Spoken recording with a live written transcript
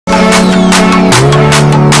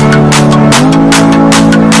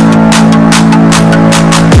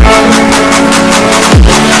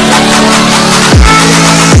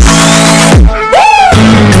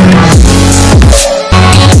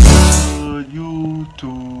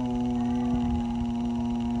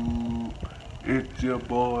It's your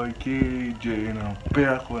boy KJ and I'm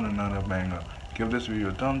back with another banger. Give this video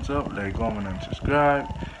a thumbs up, like, comment and subscribe.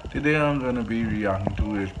 Today I'm gonna be reacting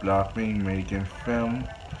to is BLACKPINK making film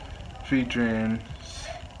featuring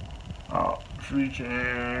I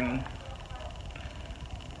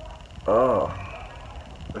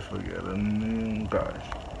forget the name, guys.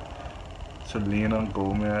 Selena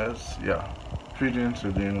Gomez, yeah. Featuring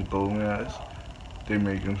Selena Gomez. They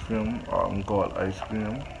making film called Ice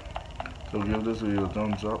Cream. So give this video a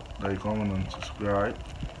thumbs up, like, comment and subscribe,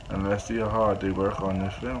 and let's see how hard they work on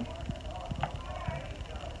this film.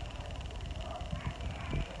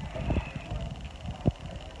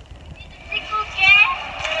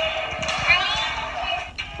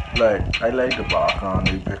 Like, I like the background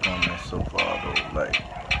they pick on this so far though. Like,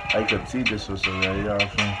 I could see this was a very hard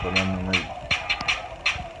film for them to make.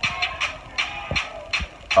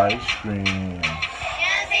 Ice cream.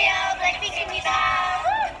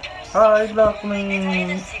 Hi,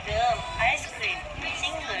 BLACKPINK.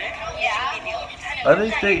 I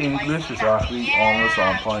think their English is actually almost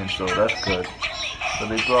on point, so that's good. So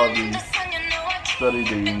they probably study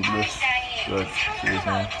the English good,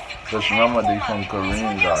 because remember they from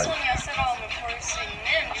Korean, guys.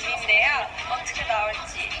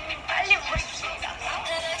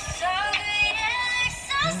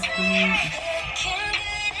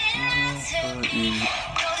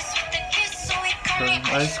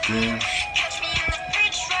 Ice cream.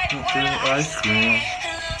 Ice cream.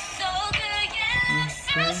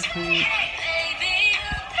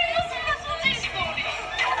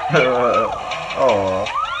 Oh,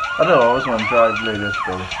 I don't always want to try to play this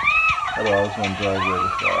though. I don't always want to try to play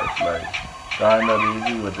this, guys. Like, kinda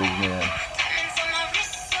easy with this game.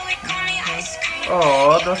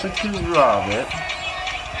 Oh, that's a cute rabbit.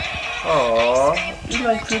 Oh, he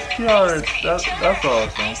likes his carrots. That's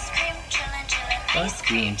awesome. Ice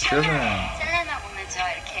cream, chillin'.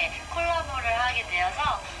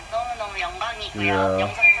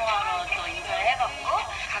 Yeah.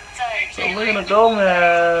 Selena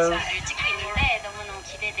Gomez.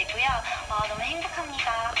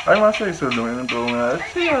 I must say Selena Gomez,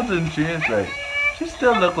 she hasn't changed. Like, she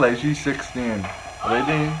still look like she's 16. But I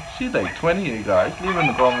think she's like 28, guys. Leave in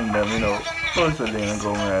the comments, let me know who Selena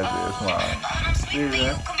Gomez is, man.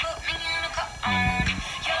 See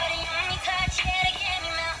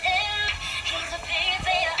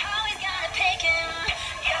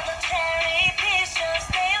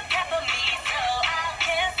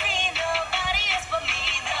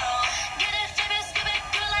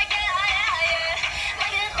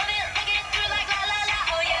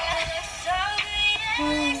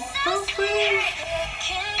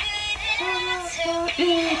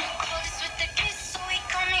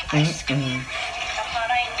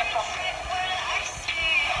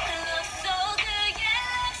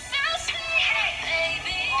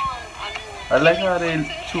I like how they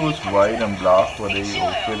choose white and black for the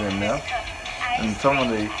outfit in there, and some of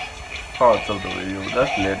the parts of the video.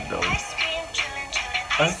 That's lit though.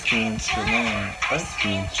 Ice cream chillin', ice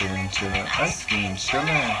cream chillin', chillin', ice cream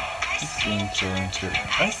chillin', ice cream chillin', chillin',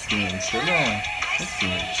 ice cream chillin', ice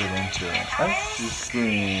cream chillin', chillin', ice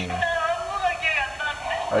cream.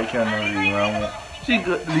 I cannot remember.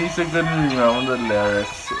 Lisa couldn't remember the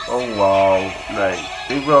lyrics. Oh wow, like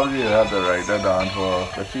they probably had to write that down for her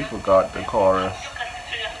because she forgot the chorus.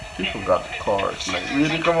 She forgot the chorus. Like,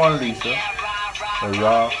 really, come on, Lisa.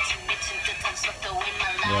 Rock.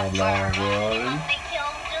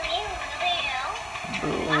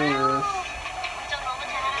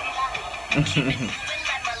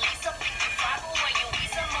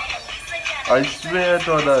 I swear I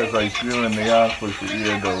thought that was ice cream when they asked for the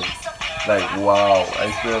ear though. Like, wow,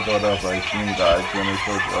 I swear I thought that was ice cream, guys, when I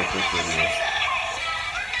first watched this video.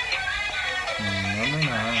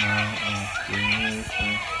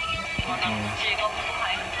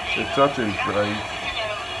 It's such a bright.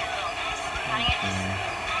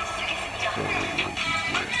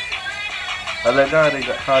 I like how they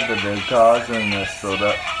had the little cars in this, so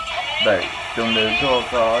that, like, them little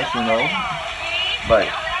cars, you know. But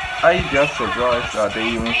I just surprised that they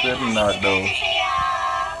even fit in that though.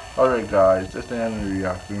 Alright guys, this is the end of the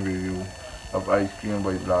reaction video of Ice Cream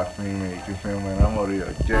by BLACKPINK making film, and I'm already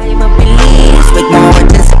a